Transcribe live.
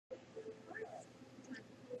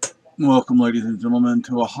Welcome, ladies and gentlemen,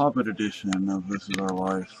 to a Hobbit edition of This Is Our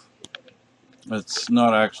Life. It's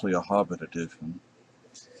not actually a Hobbit edition.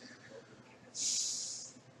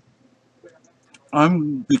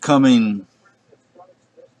 I'm becoming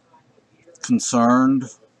concerned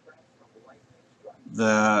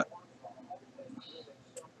that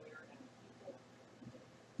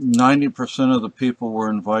 90% of the people we're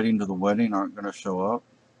inviting to the wedding aren't going to show up.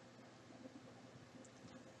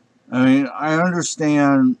 I mean, I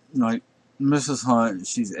understand, like, Mrs. Hunt,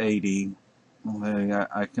 she's 80. Okay,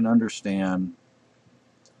 I can understand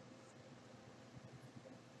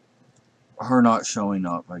her not showing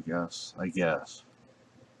up, I guess.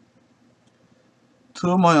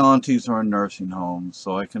 Two of my aunties are in nursing homes,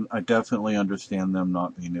 so I definitely understand them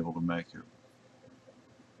not being able to make it.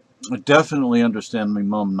 I definitely understand my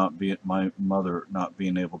mother not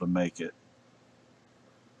being able to make it.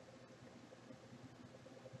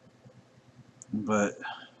 But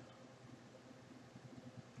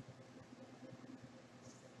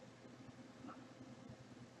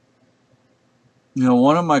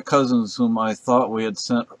one of my cousins whom I thought we had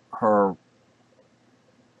sent her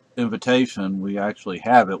invitation, we actually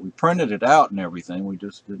have it. We printed it out and everything. We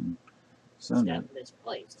just didn't send it. It got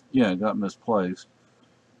misplaced. Yeah, it got misplaced.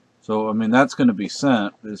 So I mean that's going to be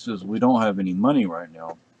sent. It's just we don't have any money right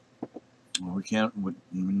now. We can't.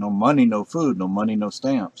 No money, no food. No money, no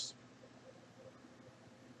stamps.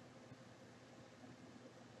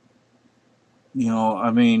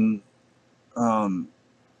 I mean,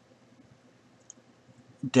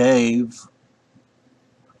 Dave,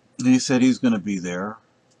 he said he's going to be there.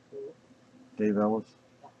 Dave Ellis.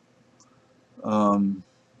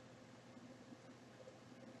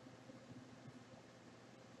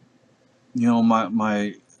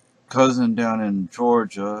 My cousin down in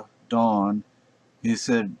Georgia, Don, he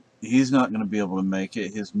said he's not going to be able to make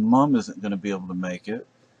it. His mom isn't going to be able to make it.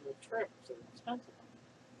 The trips are expensive.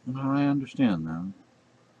 I understand that.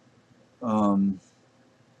 I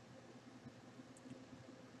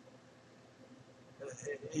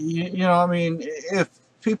mean, if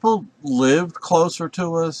people lived closer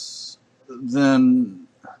to us, then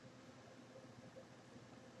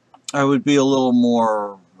I would be a little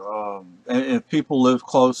more. If people lived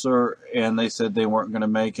closer and they said they weren't going to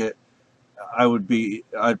make it,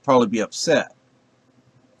 I'd probably be upset.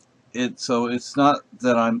 So it's not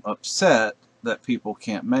that I'm upset that people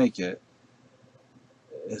can't make it.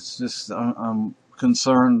 It's just I'm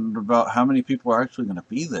concerned about how many people are actually going to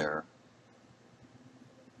be there.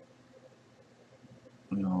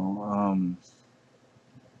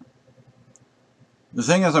 The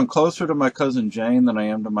thing is, I'm closer to my cousin Jane than I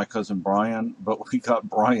am to my cousin Brian, but we got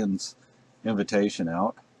Brian's invitation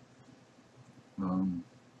out. I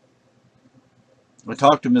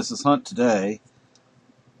talked to Mrs. Hunt today,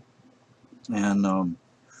 and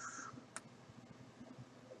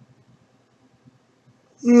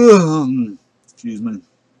excuse me.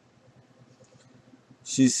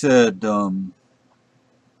 She said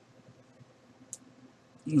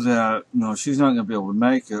that she's not going to be able to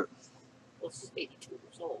make it. Well, she's 82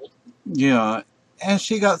 years old. Yeah, and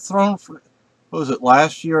she got thrown from. What was it,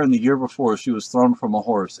 last year and the year before? She was thrown from a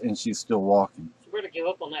horse, and she's still walking. She better give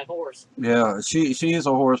up on that horse. Yeah, she is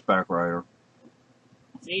a horseback rider.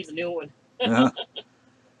 She needs a new one. Yeah.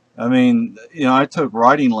 I mean, I took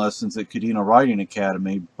riding lessons at Kadena Riding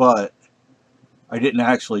Academy, but I didn't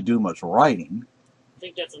actually do much riding. I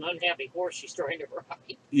think that's an unhappy horse she's trying to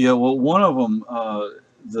ride. Yeah, well, one of them,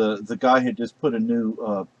 the guy had just put a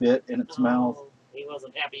new bit in its mouth. He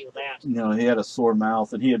wasn't happy with that. He had a sore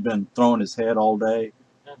mouth, and he had been throwing his head all day.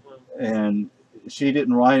 And she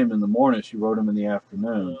didn't ride him in the morning; she rode him in the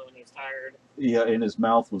afternoon. Oh, and he's tired. Yeah, and his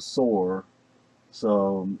mouth was sore,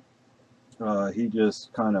 so he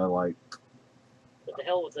just kind of like. What the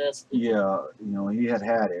hell with this? Yeah, he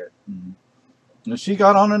had it. And she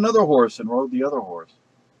got on another horse and rode the other horse.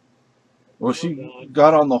 Well, she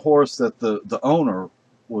got on the horse that the owner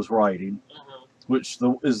was riding, which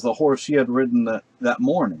is the horse she had ridden that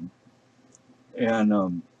morning. And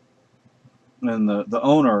the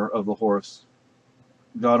owner of the horse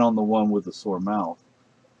got on the one with the sore mouth.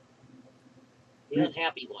 The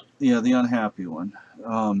unhappy one. Yeah, the unhappy one.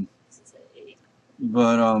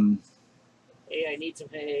 But hey, I need some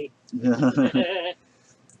hay.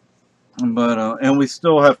 But and we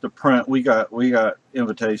still have to print. We got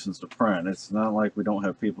invitations to print. It's not like we don't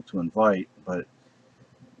have people to invite, but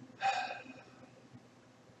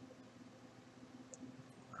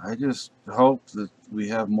I just hope that we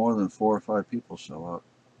have more than 4 or 5 people show up.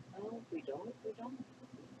 No, we don't.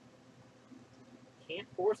 Can't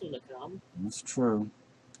force them to come. That's true.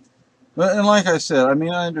 But, and like I said, I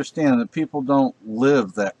mean, I understand that people don't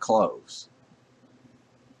live that close.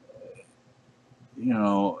 You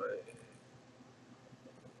know,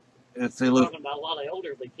 if they We're live, talking about a lot of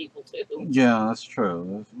elderly people too. yeah, that's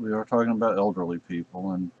true. We are talking about elderly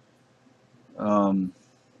people, and um,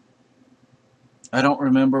 I don't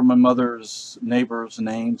remember my mother's neighbors'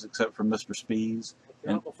 names except for Mr. Spees. Your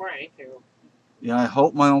And Uncle Frank, who yeah, I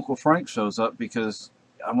hope my Uncle Frank shows up because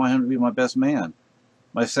I want him to be my best man.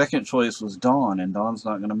 My second choice was Don, and Don's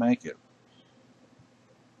not going to make it.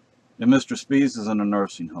 And Mr. Spees is in a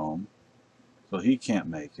nursing home, so he can't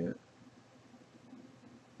make it.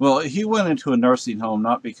 Well, he went into a nursing home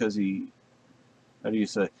not because how do you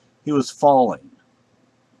say, he was falling,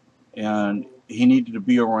 and he needed to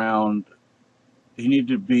be around, he needed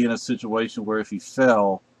to be in a situation where if he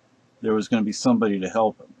fell, there was going to be somebody to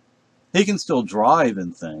help him. He can still drive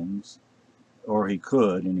and things, or he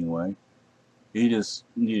could anyway. He just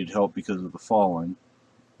needed help because of the falling.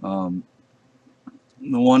 Um,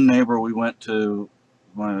 the one neighbor we went to,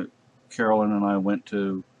 Carolyn and I went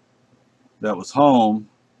to, that was home,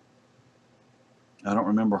 I don't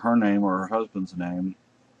remember her name or her husband's name.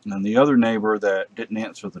 And the other neighbor that didn't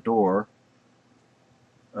answer the door,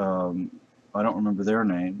 I don't remember their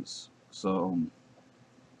names. So,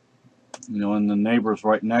 and the neighbors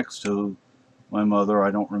right next to my mother,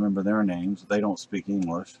 I don't remember their names. They don't speak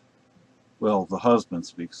English. Well, the husband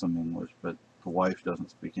speaks some English, but the wife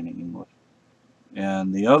doesn't speak any English.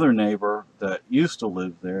 And the other neighbor that used to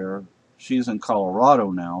live there, she's in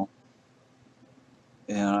Colorado now.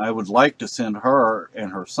 And I would like to send her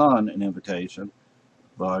and her son an invitation,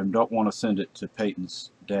 but I don't want to send it to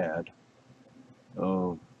Peyton's dad.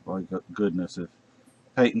 Oh, my goodness, if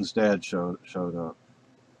Peyton's dad showed up.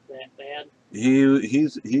 that bad.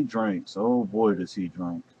 He drinks. Oh boy, does he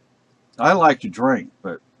drink. I like to drink,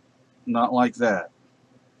 but not like that.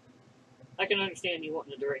 I can understand you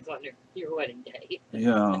wanting to drink on your wedding day.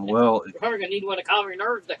 Yeah, well, You're probably gonna need one to calm your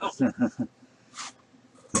nerves down.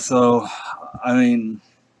 so, I mean,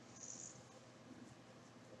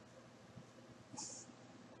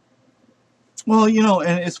 well,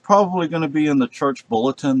 and it's probably going to be in the church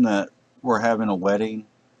bulletin that we're having a wedding.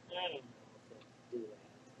 I don't know if we'll do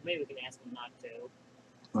that. Maybe we can ask them not to.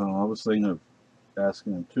 Well, I was thinking of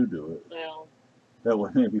asking them to do it. Well, That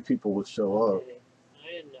way maybe people would show up. okay.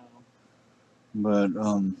 I didn't know. But,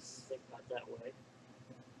 Think about that way.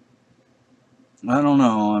 I don't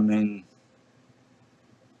know. I mean,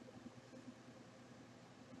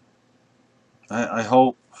 I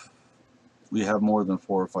hope we have more than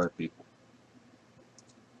 4 or 5 people.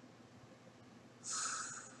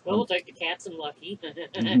 Well, we'll take the cats and Lucky.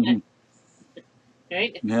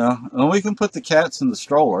 Right? Yeah, and we can put the cats in the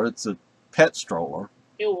stroller. It's a pet stroller.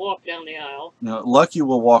 He'll walk down the aisle. Lucky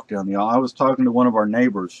will walk down the aisle. I was talking to one of our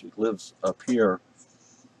neighbors who lives up here.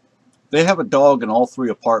 They have a dog in all 3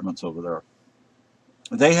 apartments over there.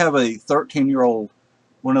 They have a 13-year-old,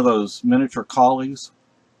 one of those miniature collies,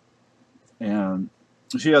 and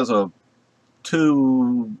she has a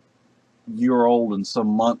 2-year-old and some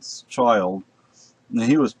months child, and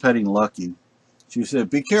he was petting Lucky. She said,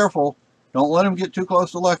 "Be careful. Don't let him get too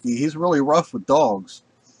close to Lucky. He's really rough with dogs."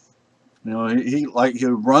 He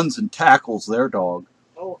runs and tackles their dog.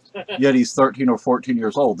 Oh. Yet he's 13 or 14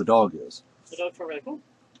 years old. The dog is. The dog's probably like, oh.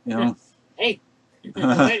 Hey. Wait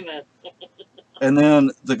a minute. And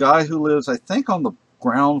then the guy who lives, I think, on the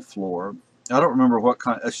ground floor, I don't remember what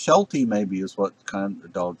kind, a Sheltie maybe is what kind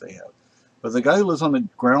of dog they have. But the guy who lives on the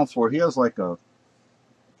ground floor, he has like a,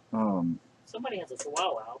 somebody has a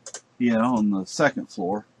chihuahua. on the second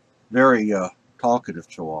floor. Very talkative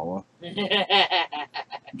chihuahua.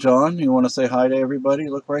 John, you want to say hi to everybody?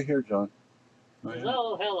 Look right here, John.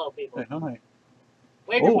 Hello, people. Hey, hi.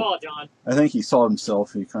 Wave your paw, John. I think he saw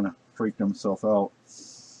himself. He kind of freaked himself out.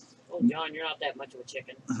 Oh, John, you're not that much of a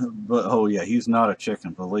chicken. But, oh yeah, he's not a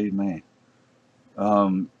chicken, believe me. I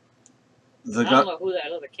don't know who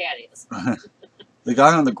that other cat is. The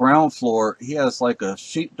guy on the ground floor, he has like a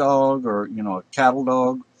sheepdog or, a cattle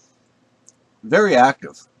dog. Very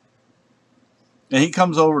active. And he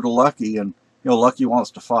comes over to Lucky, and, Lucky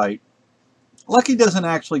wants to fight. Lucky doesn't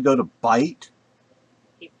actually go to bite.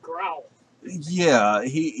 He growls. Yeah,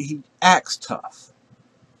 he acts tough.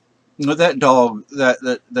 That dog,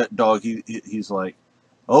 that dog, he's like,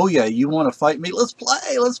 "Oh yeah, you want to fight me? Let's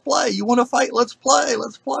play, let's play. You want to fight? Let's play,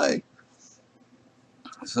 let's play."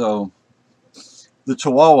 So, the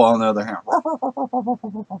Chihuahua, on the other hand,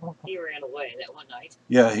 he ran away that one night.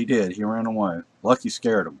 Yeah, he did. He ran away. Lucky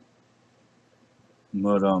scared him.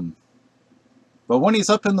 But when he's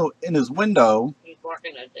up in his window, he's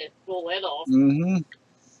barking at full head off. Mm-hmm.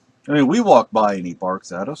 I mean, we walk by and he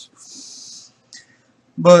barks at us.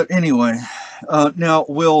 But anyway, now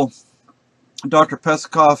will Dr.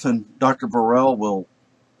 Peskov and Dr. Burrell, will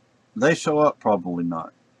they show up? Probably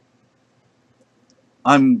not.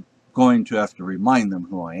 I'm going to have to remind them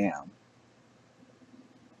who I am.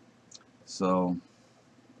 So,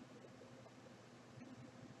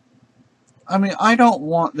 I mean, I don't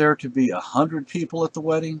want there to be 100 people at the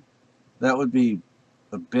wedding. That would be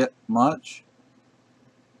a bit much.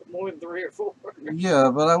 More than 3 or 4.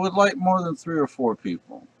 Yeah, but I would like more than 3 or 4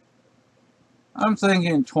 people. I'm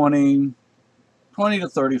thinking 20 to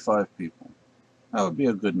 35 people. That would be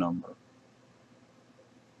a good number.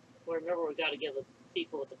 Well, remember, we got to give the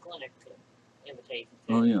people at the clinic invitations.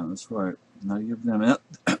 Oh yeah, that's right. Now give them it.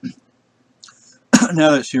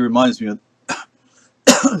 Now that she reminds me of,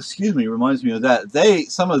 excuse me, reminds me of that.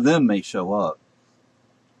 Some of them may show up.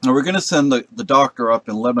 Now we're going to send the doctor up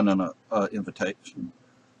in Lebanon a invitation.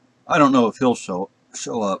 I don't know if he'll show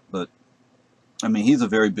up, but I mean he's a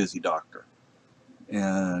very busy doctor,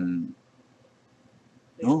 and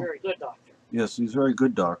He's a very good doctor. Yes, he's a very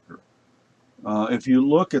good doctor. If you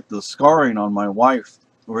look at the scarring on my wife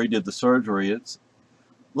where he did the surgery, it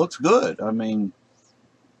looks good. I mean,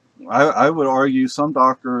 I would argue some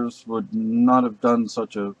doctors would not have done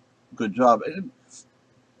such a good job.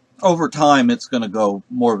 Over time, it's going to go,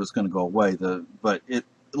 more of it's going to go away. But it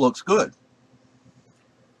looks good.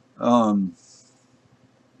 I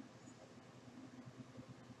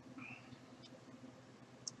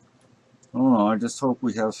don't know. I just hope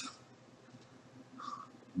we have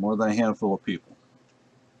more than a handful of people.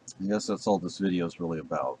 I guess that's all this video is really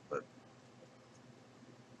about. But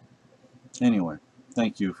anyway,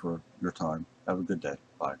 thank you for your time. Have a good day.